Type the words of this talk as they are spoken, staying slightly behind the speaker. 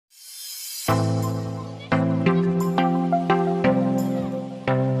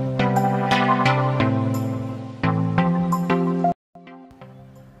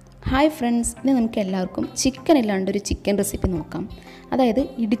Hi friends, ഇന്ന് നമുക്ക് എല്ലാവർക്കും ചിക്കൻ ഇല്ലാണ്ട് ഒരു ചിക്കൻ റെസിപ്പി നോക്കാം. അതായത്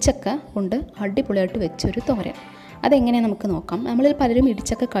ഇടിച്ചക്ക കൊണ്ട് അടിപൊളിയായിട്ട് വെച്ചൊരു തോരൻ. അതെങ്ങനെയാണ് നമുക്ക് നോക്കാം. നമ്മളിൽ പലരും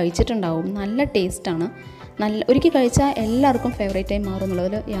ഇടിച്ചക്ക കഴിച്ചിട്ടുണ്ടാവും. നല്ല ടേസ്റ്റാണ്. ഒരിക്കൽ കഴിച്ചാൽ എല്ലാവർക്കും ഫേവറേറ്റായി മാറും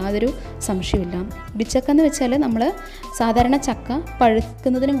എന്നുള്ളതിൽ യാതൊരു സംശയമില്ല. ഇടിച്ചക്ക എന്ന് വെച്ചാൽ നമ്മൾ സാധാരണ ചക്ക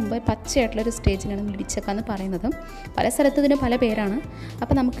പഴുക്കുന്നതിന് മുമ്പ് പച്ചയായിട്ടുള്ളൊരു സ്റ്റേജിനാണ് ഇടിച്ചക്ക എന്ന് പറയുന്നത്. പല സ്ഥലത്തും ഇതിന് പല പേരാണ്.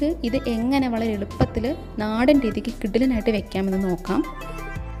 അപ്പോൾ നമുക്ക് ഇത് എങ്ങനെ വളരെ എളുപ്പത്തിൽ നാടൻ രീതിക്ക് കിടിലനായിട്ട് വെക്കാമെന്ന് നോക്കാം.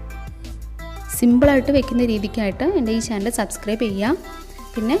 സിമ്പിളായിട്ട് വെക്കുന്ന രീതിക്കായിട്ട് എൻ്റെ ഈ ചാനൽ സബ്സ്ക്രൈബ് ചെയ്യുക.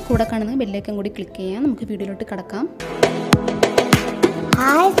 പിന്നെ കൂടെ കാണുന്ന ബെല്ലൈക്കൺ കൂടി ക്ലിക്ക് ചെയ്യാം. നമുക്ക് വീഡിയോയിലോട്ട് കടക്കാം.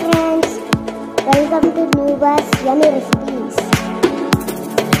 Hi friends, welcome to Nubas Yummy Recipes.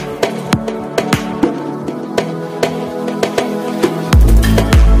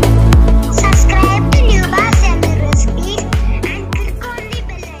 Subscribe to Nubas Yummy Recipes and click on the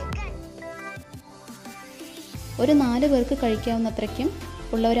bell icon. ഒരു 4 പേർക്ക് കഴിക്കാവുന്നത്രയ്ക്കും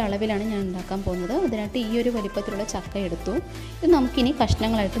ഉള്ള ഒരു അളവിലാണ് ഞാൻ ഉണ്ടാക്കാൻ പോകുന്നത്. അതിനായിട്ട് ഈ ഒരു വലിപ്പത്തിലുള്ള ചക്ക എടുത്തു. ഇത് നമുക്കിനി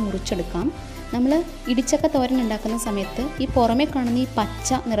കഷ്ണങ്ങളായിട്ട് മുറിച്ചെടുക്കാം. നമ്മൾ ഇടിച്ചക്ക തോരൻ ഉണ്ടാക്കുന്ന സമയത്ത് ഈ പുറമേ കാണുന്ന ഈ പച്ച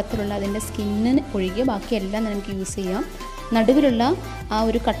നിറത്തിലുള്ള അതിൻ്റെ സ്കിന്നിന് ഒഴികെ ബാക്കിയെല്ലാം നമുക്ക് യൂസ് ചെയ്യാം. നടുവിലുള്ള ആ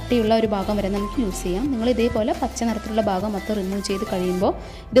ഒരു കട്ടിയുള്ള ഒരു ഭാഗം വരെ നമുക്ക് യൂസ് ചെയ്യാം. നിങ്ങൾ ഇതേപോലെ പച്ച നിറത്തിലുള്ള ഭാഗം മൊത്തം റിമൂവ് ചെയ്ത് കഴിയുമ്പോൾ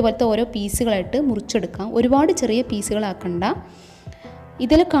ഇതുപോലത്തെ ഓരോ പീസുകളായിട്ട് മുറിച്ചെടുക്കാം. ഒരുപാട് ചെറിയ പീസുകളാക്കണ്ട.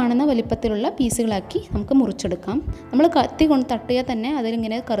 ഇതിൽ കാണുന്ന വലിപ്പത്തിലുള്ള പീസുകളാക്കി നമുക്ക് മുറിച്ചെടുക്കാം. നമ്മൾ കത്തി കൊണ്ട് തട്ടിയാൽ തന്നെ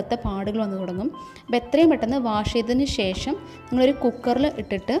അതിലിങ്ങനെ കറുത്ത പാടുകൾ വന്നു തുടങ്ങും. അപ്പോൾ എത്രയും പെട്ടെന്ന് വാഷ് ചെയ്തതിന് ശേഷം നിങ്ങളൊരു കുക്കറിൽ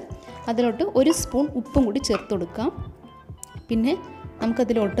ഇട്ടിട്ട് അതിലോട്ട് 1 സ്പൂൺ ഉപ്പും കൂടി ചേർത്ത് കൊടുക്കാം. പിന്നെ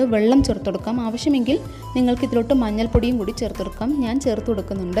നമുക്കതിലോട്ട് വെള്ളം ചേർത്ത് കൊടുക്കാം. ആവശ്യമെങ്കിൽ നിങ്ങൾക്ക് ഇതിലോട്ട് മഞ്ഞൾപ്പൊടിയും കൂടി ചേർത്ത് കൊടുക്കാം. ഞാൻ ചേർത്ത്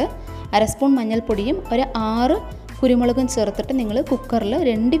കൊടുക്കുന്നുണ്ട് 1/2 സ്പൂൺ മഞ്ഞൾപ്പൊടിയും 6 കുരുമുളകും ചേർത്തിട്ട് നിങ്ങൾ കുക്കറിൽ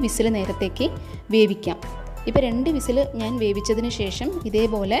 2 വിസിൽ നേരത്തേക്ക് വേവിക്കാം. ഇപ്പോൾ 2 വിസിൽ ഞാൻ വേവിച്ചതിന് ശേഷം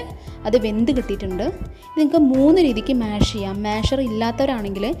ഇതേപോലെ അത് വെന്ത് കിട്ടിയിട്ടുണ്ട്. ഇത് നിങ്ങൾക്ക് 3 രീതിക്ക് മാഷ് ചെയ്യാം. മാഷർ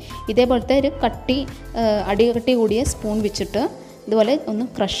ഇല്ലാത്തവരാണെങ്കിൽ ഇതേപോലത്തെ ഒരു അടികട്ടി കൂടിയ സ്പൂൺ വെച്ചിട്ട് ഇതുപോലെ ഒന്ന്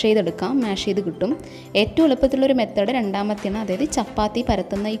ക്രഷ് ചെയ്തെടുക്കാം. മാഷ് ചെയ്ത് കിട്ടും. ഏറ്റവും എളുപ്പത്തിലുള്ളൊരു മെത്തേഡ് രണ്ടാമത്തെയാണ്. അതായത് ചപ്പാത്തി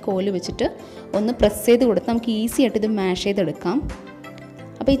പരത്തുന്ന ഈ കോല് വെച്ചിട്ട് ഒന്ന് പ്രസ് ചെയ്ത് കൊടുത്ത് നമുക്ക് ഈസി ആയിട്ട് ഇത് മാഷ് ചെയ്തെടുക്കാം.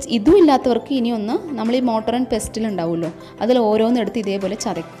 അപ്പോൾ ഇതും ഇല്ലാത്തവർക്ക് ഇനി ഒന്ന് നമ്മൾ ഈ മോട്ടർ ആൻഡ് പെസ്റ്റിൽ ഉണ്ടാവുമല്ലോ, അതിൽ ഓരോന്നെടുത്ത് ഇതേപോലെ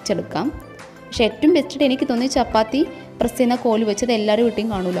ചതച്ചെടുക്കാം. പക്ഷേ ഏറ്റവും ബെസ്റ്റ് എനിക്ക് തോന്നി ചപ്പാത്തി പ്രസ് ചെയ്യുന്ന കോല് വെച്ച് അത് എല്ലാവരും വീട്ടിലും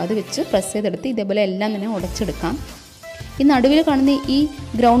കാണുമല്ലോ, അത് വെച്ച് പ്രസ് ചെയ്തെടുത്ത് ഇതേപോലെ എല്ലാം തന്നെ ഉടച്ചെടുക്കാം. ഈ നടുവിൽ കാണുന്ന ഈ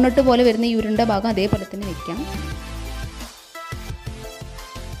ഗ്രൗണ്ട് നട്ട് പോലെ വരുന്ന ഈ ഉരുണ്ട ഭാഗം അതേപോലെ തന്നെ വെക്കാം.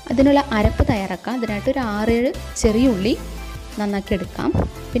 അതിനുള്ള അരപ്പ് തയ്യാറാക്കാം. അതിനായിട്ട് ഒരു 6-7 ചെറിയ ഉള്ളി നന്നാക്കി എടുക്കാം.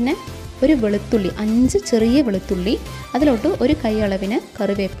 പിന്നെ ഒരു വെളുത്തുള്ളി, 5 ചെറിയ വെളുത്തുള്ളി, അതിലോട്ട് ഒരു കൈ അളവിന്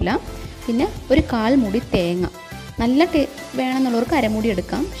കറിവേപ്പില, പിന്നെ ഒരു 1/4 മൂടി തേങ്ങ. നല്ല വേണമെന്നുള്ളവർക്ക് അരമൂടി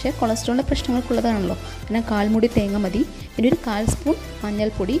എടുക്കാം. പക്ഷേ കൊളസ്ട്രോളിൻ്റെ പ്രശ്നങ്ങൾക്കുള്ളതാണല്ലോ, പിന്നെ 1/4 മൂടി തേങ്ങ മതി. പിന്നെ ഒരു 1/4 സ്പൂൺ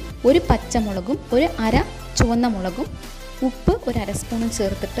മഞ്ഞൾപ്പൊടി, ഒരു പച്ചമുളകും ഒരു അര ചുവന്ന മുളകും, ഉപ്പ് ഒരു 1/2 സ്പൂണും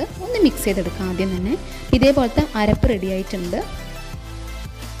ചേർത്തിട്ട് ഒന്ന് മിക്സ് ചെയ്തെടുക്കാം. ആദ്യം തന്നെ ഇതേപോലത്തെ അരപ്പ് റെഡി ആയിട്ടുണ്ട്.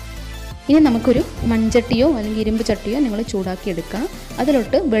 ഇനി നമുക്കൊരു മൺചട്ടിയോ അല്ലെങ്കിൽ ഇരുമ്പ് ചട്ടിയോ നിങ്ങൾ ചൂടാക്കി എടുക്കുക.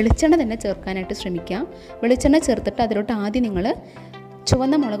 അതിലോട്ട് വെളിച്ചെണ്ണ തന്നെ ചേർക്കാനായിട്ട് ശ്രമിക്കാം. വെളിച്ചെണ്ണ ചേർത്തിട്ട് അതിലോട്ട് ആദ്യം നിങ്ങൾ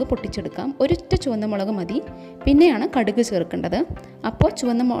ചുവന്ന മുളക് പൊട്ടിച്ചെടുക്കാം. ഒരൊറ്റ ചുവന്ന മുളക് മതി. പിന്നെയാണ് കടുക് ചേർക്കേണ്ടത്. അപ്പോൾ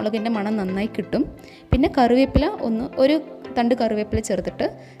ചുവന്ന മുളകിൻ്റെ മണം നന്നായി കിട്ടും. പിന്നെ കറിവേപ്പില ഒരു തണ്ട് കറിവേപ്പില ചേർത്തിട്ട്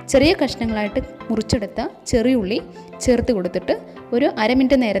ചെറിയ കഷ്ണങ്ങളായിട്ട് മുറിച്ചെടുത്ത ചെറിയ ഉള്ളി ചേർത്ത് കൊടുത്തിട്ട് ഒരു 1/2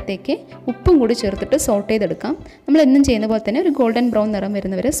 മിനിറ്റ് നേരത്തേക്ക് ഉപ്പും കൂടി ചേർത്തിട്ട് സോട്ട് ചെയ്തെടുക്കാം. നമ്മൾ എന്നും ചെയ്യുന്ന പോലെ തന്നെ ഒരു ഗോൾഡൻ ബ്രൗൺ നിറം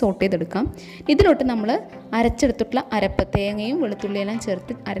വരുന്നവരെ സോട്ട് ചെയ്തെടുക്കാം. ഇതിലോട്ട് നമ്മൾ അരച്ചെടുത്തിട്ടുള്ള അരപ്പ്, തേങ്ങയും വെളുത്തുള്ളിയെല്ലാം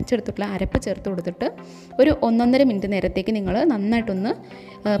ചേർത്ത് അരച്ചെടുത്തിട്ടുള്ള അരപ്പ് ചേർത്ത് കൊടുത്തിട്ട് ഒരു 1-1.5 മിനിറ്റ് നേരത്തേക്ക് നിങ്ങൾ നന്നായിട്ടൊന്ന്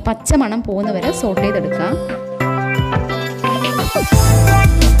പച്ചമണം പോകുന്നവരെ സോട്ട് ചെയ്തെടുക്കാം.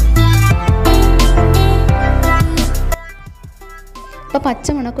 അപ്പോൾ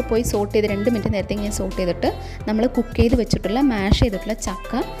പച്ചമണമൊക്കെ പോയി സോട്ട് ചെയ്ത് 2 മിനിറ്റ് നേരത്തേക്ക് ഞാൻ സോട്ട് ചെയ്തിട്ട് നമ്മൾ കുക്ക് ചെയ്ത് വെച്ചിട്ടുള്ള മാഷ്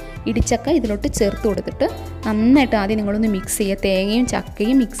ചെയ്തിട്ടുള്ള ഇടിച്ചക്ക ഇതിലോട്ട് ചേർത്ത് കൊടുത്തിട്ട് നന്നായിട്ട് ആദ്യം നിങ്ങളൊന്ന് മിക്സ് ചെയ്യുക. തേങ്ങയും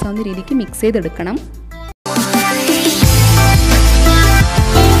ചക്കയും മിക്സ് ആവുന്ന രീതിക്ക് മിക്സ് ചെയ്തെടുക്കണം.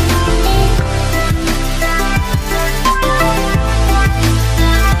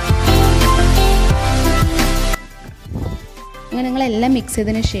 അങ്ങനെ നിങ്ങളെല്ലാം മിക്സ്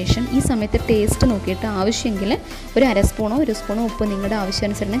ചെയ്തതിന് ശേഷം ഈ സമയത്ത് ടേസ്റ്റ് നോക്കിയിട്ട് ആവശ്യമെങ്കിൽ ഒരു 1/2 സ്പൂണോ 1 സ്പൂണോ ഉപ്പ് നിങ്ങളുടെ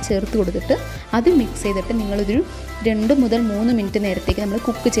ആവശ്യാനുസരണം ചേർത്ത് കൊടുത്തിട്ട് അത് മിക്സ് ചെയ്തിട്ട് നിങ്ങളൊരു 2 മുതൽ 3 മിനിറ്റ് നേരത്തേക്ക് നമ്മൾ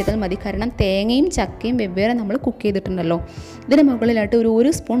കുക്ക് ചെയ്താൽ മതി. കാരണം തേങ്ങയും ചക്കയും വെവ്വേറെ നമ്മൾ കുക്ക് ചെയ്തിട്ടുണ്ടല്ലോ. ഇതിന് മുകളിലായിട്ട്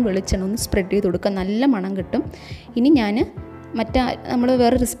ഒരു സ്പൂൺ വെളിച്ചെണ്ണ ഒന്ന് സ്പ്രെഡ് ചെയ്ത് കൊടുക്കുക. നല്ല മണം കിട്ടും. ഇനി ഞാൻ നമ്മൾ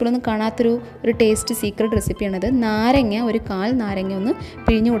വേറെ റെസിപ്പിയിലൊന്നും കാണാത്തൊരു ടേസ്റ്റ് സീക്രട്ട് റെസിപ്പിയാണിത്. നാരങ്ങ, ഒരു 1/4 നാരങ്ങ ഒന്ന്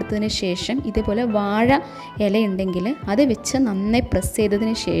പിഴിഞ്ഞു കൊടുത്തതിന് ശേഷം ഇതേപോലെ വാഴ ഇലയുണ്ടെങ്കിൽ അത് വെച്ച് നന്നായി പ്രസ്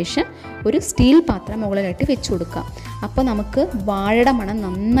ചെയ്തതിന് ശേഷം ഒരു സ്റ്റീൽ പാത്രം മുകളിലായിട്ട് വെച്ച് കൊടുക്കുക. അപ്പോൾ നമുക്ക് വാഴയുടെ മണം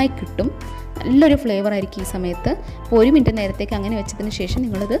നന്നായി കിട്ടും. നല്ലൊരു ഫ്ലേവർ ആയിരിക്കും ഈ സമയത്ത്. അപ്പോൾ 1 മിനിറ്റ് നേരത്തേക്ക് അങ്ങനെ വെച്ചതിന് ശേഷം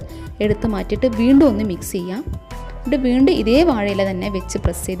നിങ്ങളത് എടുത്ത് മാറ്റിയിട്ട് വീണ്ടും ഒന്ന് മിക്സ് ചെയ്യാം. എന്നിട്ട് വീണ്ടും ഇതേ വാഴയില തന്നെ വെച്ച്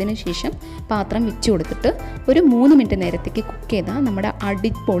പ്രസ് ചെയ്തതിന് ശേഷം പാത്രം വെച്ച് കൊടുത്തിട്ട് ഒരു 3 മിനിറ്റ് നേരത്തേക്ക് കുക്ക് ചെയ്താൽ നമ്മുടെ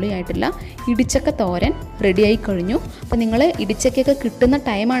അടിപൊളിയായിട്ടുള്ള ഇടിച്ചക്ക തോരൻ റെഡിയായി കഴിഞ്ഞു. അപ്പോൾ നിങ്ങൾ ഇടിച്ചക്കയൊക്കെ കിട്ടുന്ന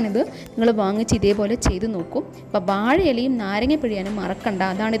ടൈമാണിത്. നിങ്ങൾ വാങ്ങിച്ച് ഇതേപോലെ ചെയ്ത് നോക്കും. അപ്പോൾ വാഴയിലയും നാരങ്ങ പിഴിയാനും മറക്കണ്ട.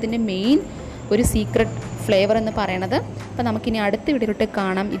 അതാണ് ഇതിൻ്റെ മെയിൻ ഒരു സീക്രട്ട് ഫ്ലേവർ എന്ന് പറയണത്. അപ്പോൾ നമുക്കിനി അടുത്ത വീഡിയോയിലോട്ട്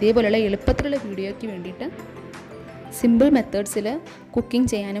കാണാം. ഇതേപോലെയുള്ള എളുപ്പത്തിലുള്ള വീഡിയോയ്ക്ക് വേണ്ടിയിട്ട് സിമ്പിൾ മെത്തേഡ്സിൽ കുക്കിംഗ്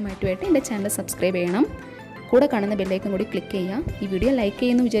ചെയ്യാനുമായിട്ട് എൻ്റെ ചാനൽ സബ്സ്ക്രൈബ് ചെയ്യണം. കൂടെ കാണുന്ന ബെല്ലൈക്കൺ കൂടി ക്ലിക്ക് ചെയ്യുക. ഈ വീഡിയോ ലൈക്ക്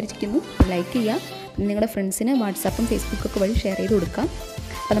ചെയ്യുമെന്ന് വിചാരിക്കുന്നു. ലൈക്ക് ചെയ്യുക. നിങ്ങളുടെ ഫ്രണ്ട്സിന് വാട്സാപ്പും ഫേസ്ബുക്കൊക്കെ വഴി ഷെയർ ചെയ്ത് കൊടുക്കാം.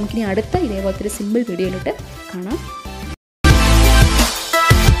 അപ്പോൾ നമുക്കിനി അടുത്ത ഇതേപോലത്തെ ഒരു സിമ്പിൾ വീഡിയോയിലോട്ട് കാണാം.